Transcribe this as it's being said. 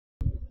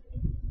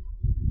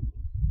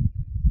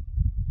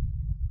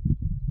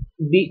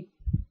The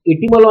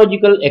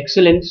etymological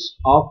excellence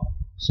of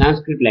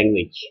Sanskrit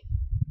language.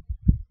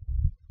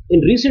 In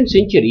recent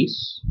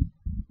centuries,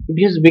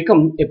 it has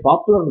become a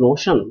popular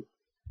notion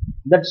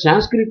that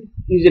Sanskrit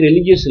is a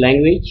religious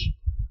language.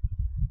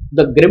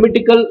 The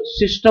grammatical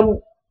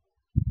system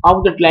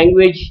of that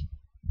language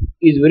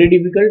is very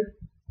difficult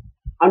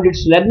and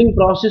its learning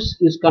process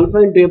is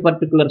confined to a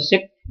particular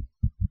sect,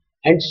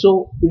 and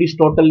so it is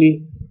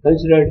totally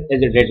considered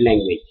as a dead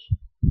language.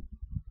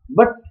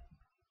 But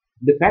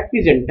the fact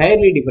is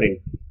entirely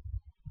different.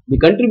 The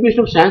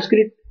contribution of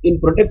Sanskrit in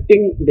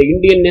protecting the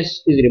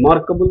Indianness is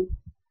remarkable.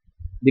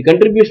 The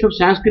contribution of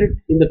Sanskrit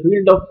in the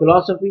field of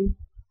philosophy,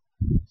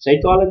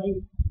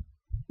 psychology,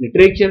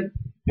 literature,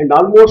 and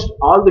almost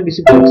all the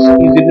disciplines is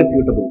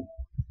irrefutable.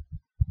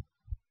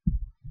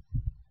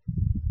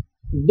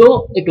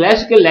 Though a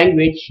classical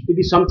language, it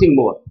is something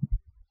more.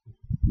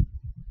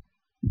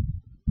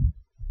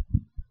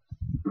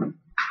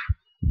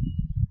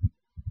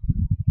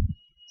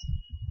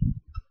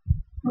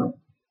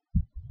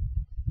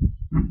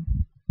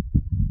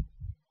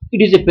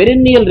 It is a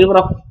perennial river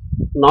of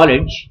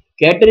knowledge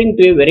catering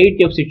to a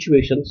variety of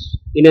situations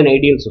in an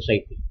ideal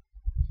society.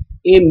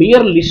 A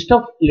mere list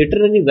of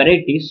literary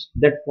varieties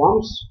that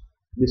forms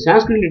the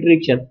Sanskrit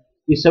literature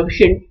is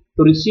sufficient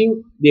to receive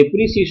the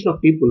appreciation of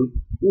people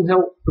who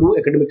have true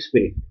academic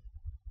spirit.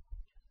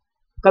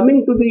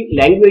 Coming to the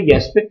language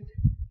aspect,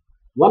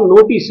 one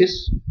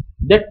notices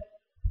that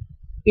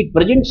it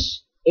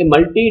presents a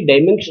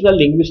multi-dimensional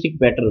linguistic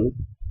pattern,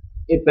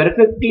 a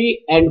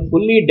perfectly and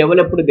fully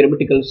developed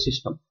grammatical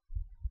system.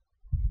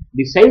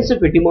 The science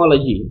of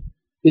etymology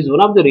is one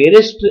of the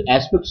rarest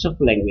aspects of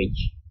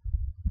language.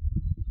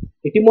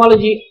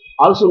 Etymology,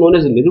 also known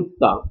as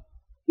Nirukta,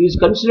 is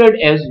considered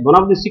as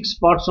one of the six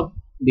parts of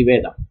the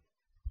Veda.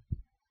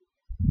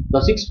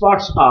 The six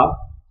parts are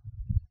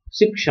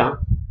Siksha,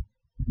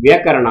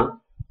 Vyakarana,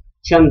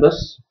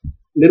 Chandas,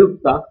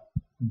 Nirukta,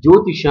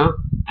 Jyotisha,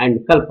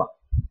 and Kalpa.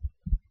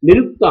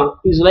 Nirukta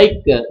is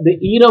like the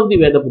ear of the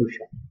Veda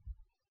Purusha.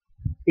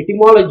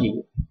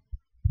 Etymology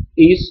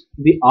is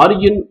the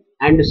origin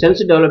and sense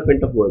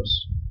development of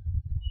words.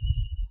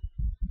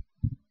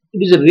 It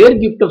is a rare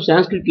gift of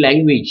Sanskrit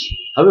language.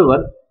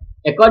 However,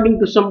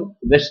 according to some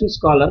Western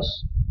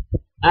scholars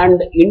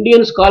and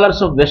Indian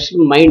scholars of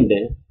Western mind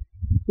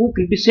who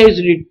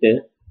criticized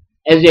it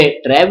as a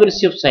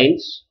travesty of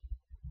science,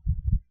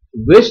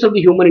 waste of the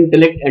human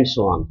intellect, and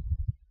so on.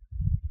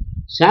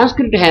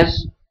 Sanskrit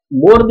has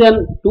more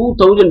than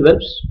 2000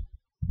 verbs,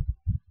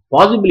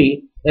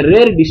 possibly a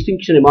rare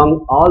distinction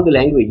among all the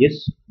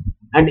languages,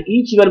 and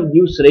each verb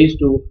gives rise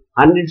to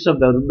hundreds of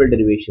verbal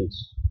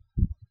derivations.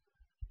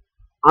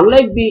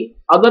 Unlike the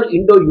other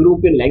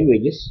Indo-European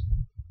languages,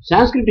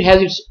 Sanskrit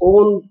has its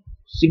own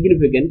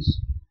significance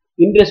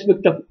in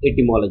respect of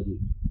etymology.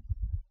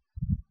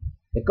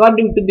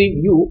 According to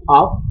the view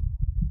of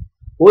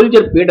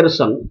Holger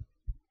Pedersen,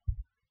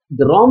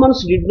 the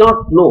Romans did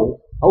not know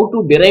how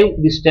to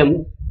derive the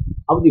stem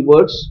of the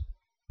words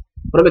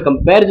from a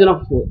comparison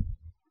of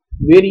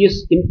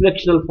various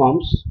inflectional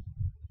forms,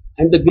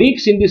 and the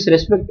Greeks in this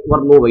respect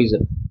were no wiser.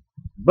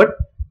 But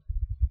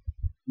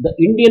the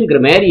Indian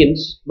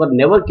grammarians were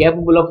never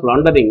capable of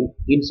floundering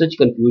in such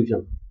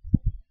confusion.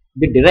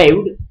 They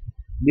derived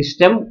the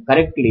stem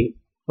correctly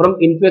from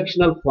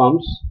inflectional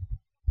forms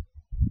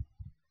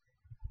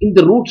in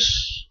the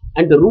roots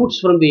and the roots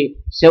from the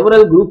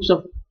several groups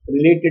of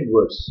related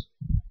words.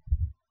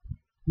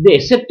 They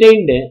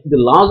ascertained the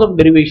laws of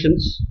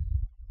derivations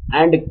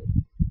and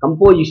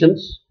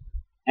compositions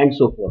and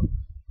so forth.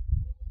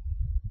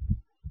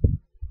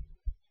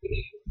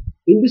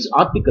 In this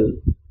article,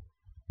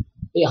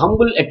 a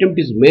humble attempt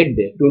is made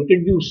to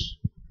introduce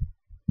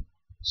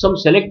some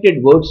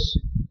selected words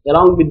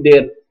along with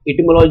their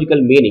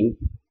etymological meaning,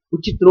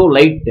 which throw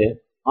light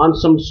on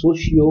some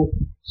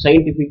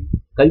socio-scientific,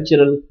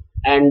 cultural,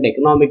 and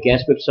economic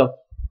aspects of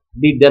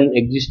the then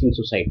existing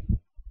society.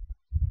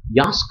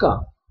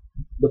 Yaska,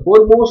 the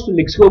foremost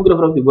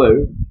lexicographer of the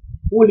world,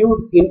 who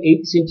lived in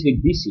 8th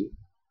century BC,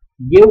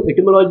 gave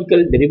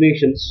etymological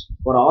derivations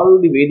for all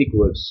the Vedic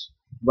words,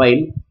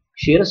 while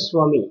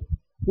Kshiraswami,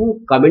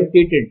 who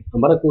commentated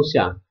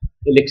Amarakosya,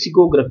 a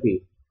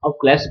lexicography of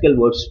classical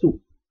words too.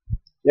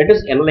 Let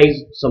us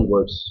analyze some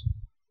words.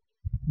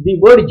 The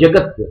word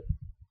Jagat,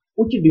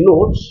 which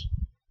denotes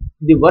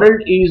the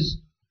world,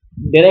 is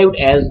derived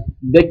as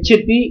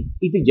Gacchati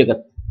iti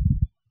Jagat.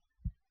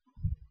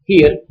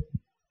 Here,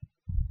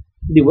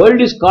 the world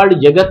is called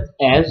Jagat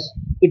as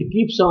it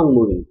keeps on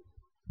moving.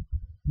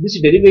 This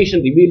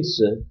derivation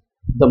reveals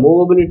the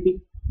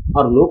movability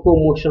or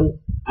locomotion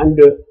and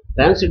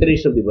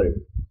transliteration of the world.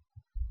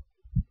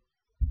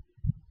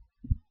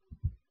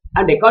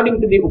 And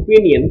according to the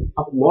opinion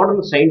of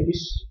modern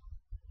scientists,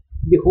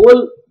 the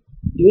whole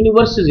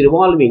universe is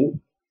revolving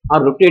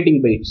or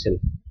rotating by itself.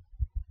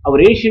 Our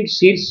ancient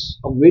seers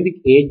of Vedic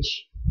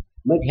age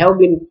might have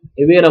been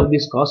aware of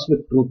this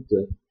cosmic truth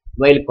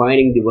while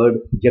coining the word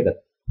Jagat.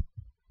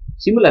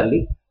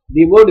 Similarly,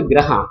 the word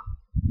Graha,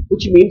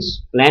 which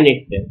means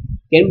planet,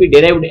 can be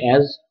derived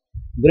as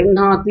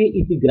Grannhati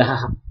iti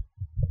Graha,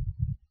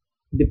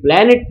 The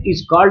planet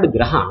is called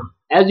Graha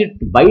as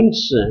it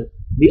binds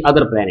the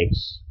other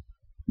planets.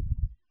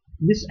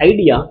 This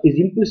idea is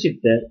implicit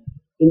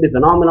in the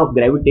phenomena of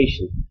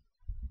gravitation.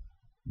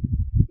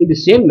 In the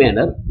same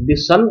manner, the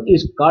sun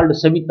is called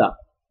Savita,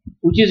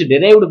 which is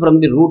derived from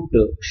the root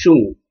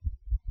shung,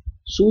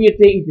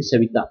 suyate iti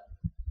Savita,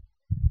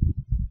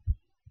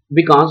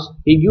 because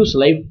he gives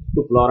life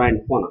to flora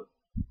and fauna.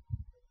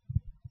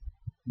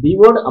 The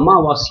word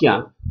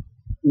Amavasya,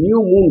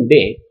 new moon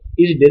day,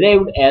 is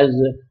derived as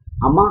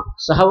Ama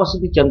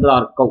Sahavasati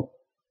Chandra Arkau,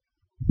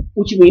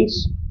 which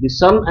means the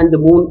sun and the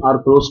moon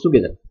are close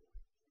together.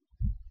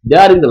 They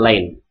are in the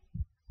line.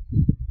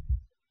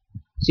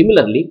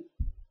 Similarly,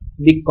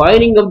 the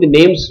coining of the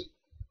names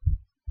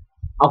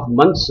of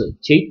months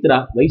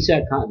Chaitra,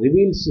 Vaisakha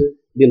reveals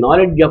the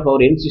knowledge of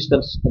our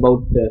ancestors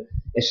about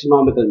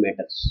astronomical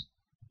matters.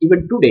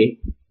 Even today,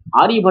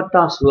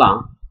 Aryabhatta's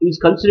law is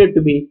considered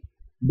to be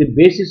the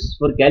basis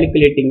for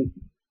calculating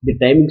the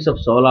timings of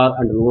solar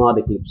and lunar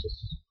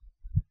eclipses.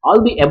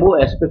 All the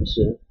above aspects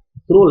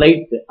throw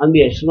light on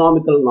the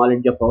astronomical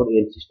knowledge of our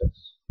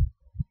ancestors.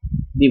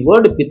 The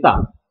word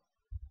Pita,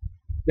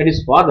 that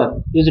is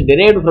father, is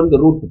derived from the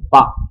root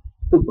Pa,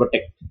 to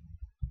protect.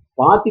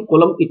 Pati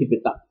Kulam iti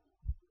Pita.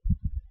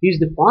 He is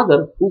the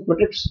father who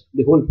protects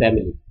the whole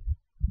family.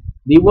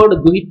 The word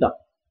Duhita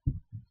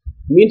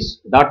means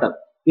daughter,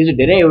 is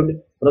derived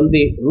from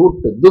the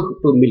root Duh,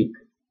 to milk.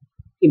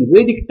 In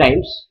Vedic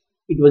times,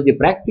 it was the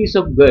practice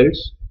of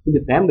girls in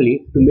the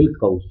family to milk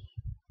cows.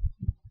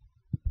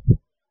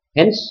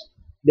 Hence,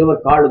 they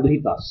were called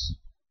Duhitas.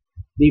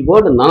 The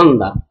word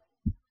Nananda,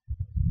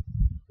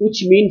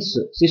 which means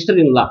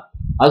sister-in-law,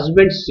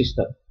 husband's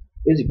sister,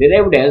 is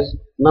derived as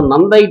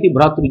Nananda iti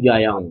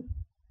Bhratrijayam,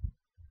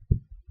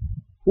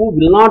 who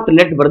will not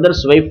let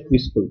brother's wife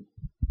peaceful.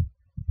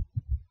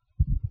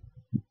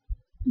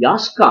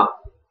 Yaska,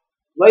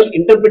 while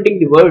interpreting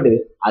the word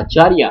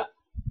Acharya,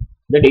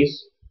 that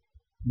is,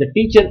 the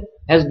teacher,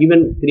 has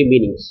given three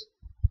meanings.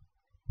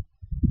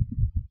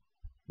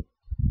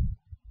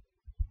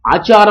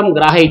 Acharam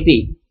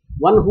Grahayati,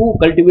 one who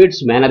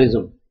cultivates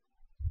mannerism.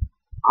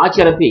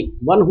 Acharati,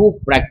 one who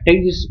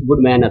practices good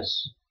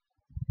manners.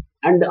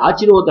 And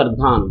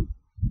Achirotardhan,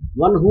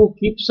 one who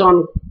keeps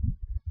on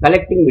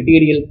collecting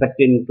material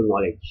pertaining to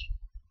knowledge.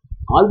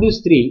 All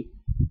these three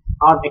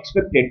are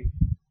expected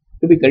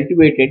to be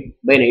cultivated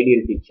by an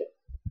ideal teacher.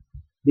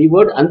 The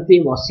word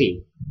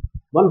Antevasi,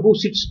 one who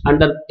sits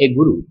under a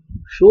guru,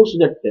 shows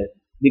that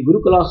the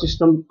Gurukula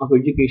system of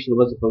education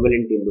was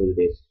prevalent in those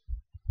days.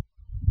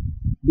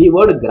 The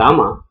word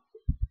Grama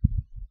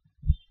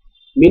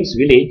means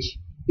village,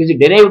 is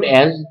derived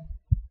as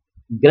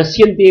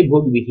Grasyante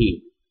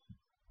Bhogvihi,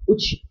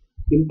 which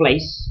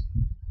implies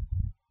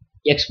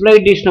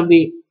exploitation of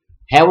the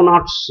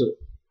have-nots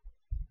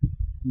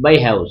by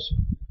haves.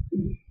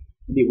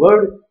 The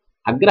word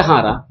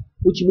Agrahara,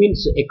 which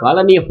means a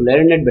colony of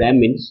learned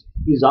Brahmins,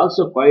 is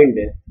also coined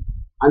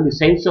on the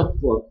science of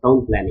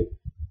town planning.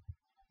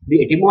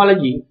 The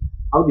etymology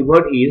of the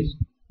word is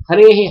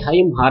Harehe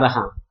Hayam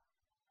Haraha,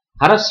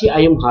 Harasya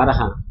Ayam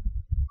Haraha,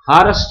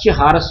 Harasya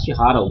Harasya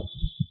Harav,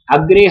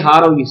 Agre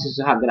Harav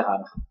Yisisaha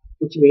Agraharaha,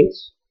 which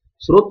means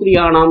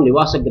Srotriyanam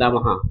Nivasa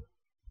Gramaha,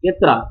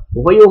 Yatra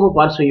Uvayoho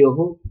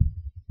Parsvayoho,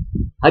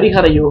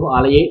 Hariharayoho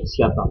Alaye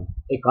Syatam,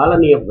 a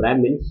colony of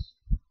Brahmins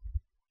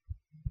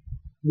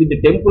with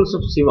the temples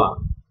of Shiva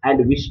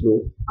and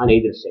Vishnu on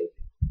either side.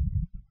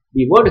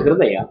 The word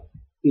Hridaya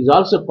is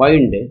also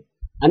coined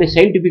on a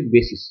scientific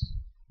basis.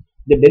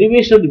 The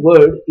derivation of the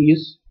word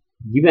is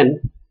given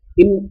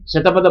in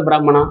Shatapada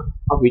Brahmana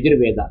of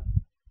Yajurveda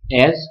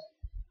as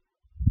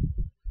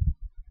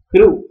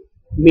Hru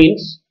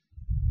means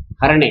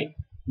Harane,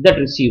 that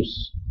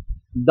receives.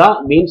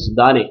 Da means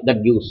Dane,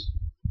 that gives.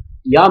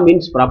 Ya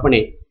means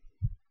Prapane,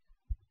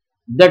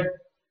 that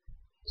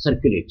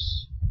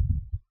circulates,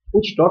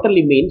 which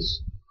totally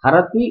means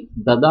Harati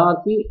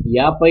Dadati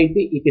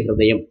Yapaiti iti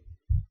Hridayam.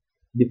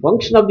 The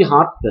function of the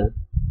heart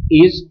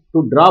is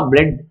to draw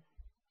blood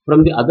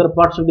from the other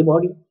parts of the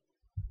body,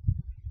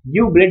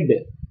 give blood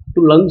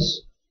to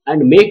lungs,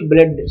 and make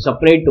blood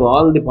supply to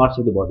all the parts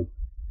of the body.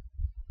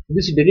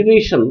 This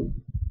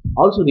derivation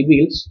also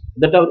reveals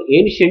that our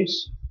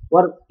ancients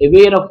were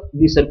aware of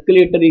the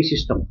circulatory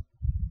system.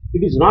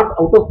 It is not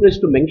out of place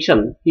to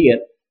mention here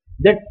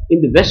that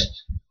in the West,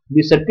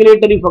 the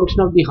circulatory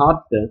function of the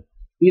heart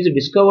is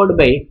discovered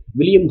by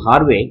William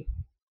Harvey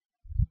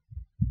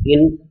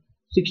in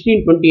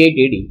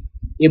 1628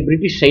 AD, a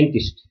British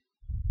scientist.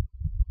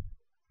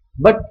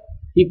 But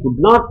he could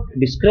not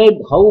describe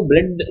how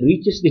blood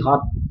reaches the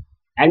heart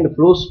and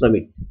flows from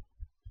it.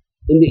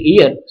 In the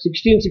year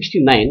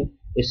 1669,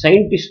 a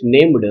scientist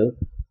named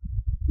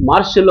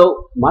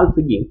Marcello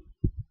Malpighi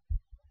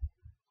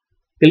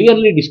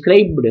clearly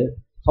described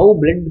how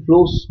blood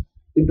flows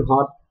into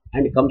heart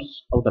and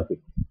comes out of it.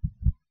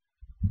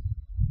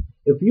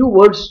 A few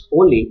words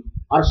only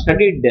are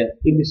studied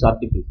in this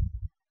article.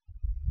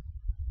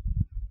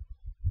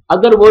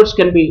 Other words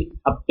can be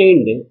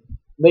obtained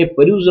by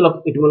perusal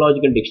of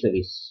etymological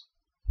dictionaries.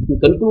 In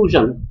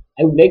conclusion,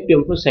 I would like to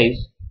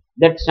emphasize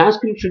that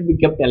Sanskrit should be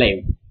kept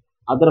alive.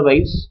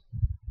 Otherwise,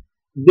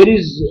 there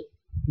is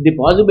the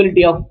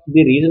possibility of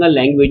the regional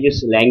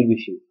languages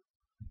languishing.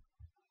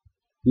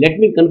 Let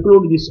me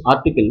conclude this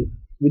article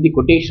with the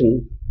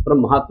quotation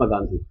from Mahatma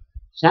Gandhi.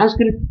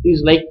 Sanskrit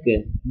is like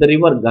the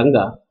river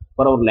Ganga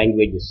for our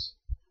languages.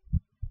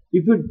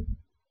 If it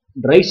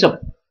dries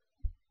up,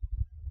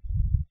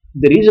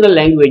 the regional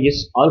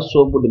languages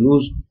also would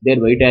lose their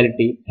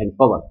vitality and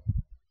power.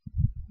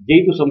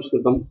 Jaitu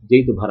Samskritam,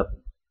 Jaitu Bharatam.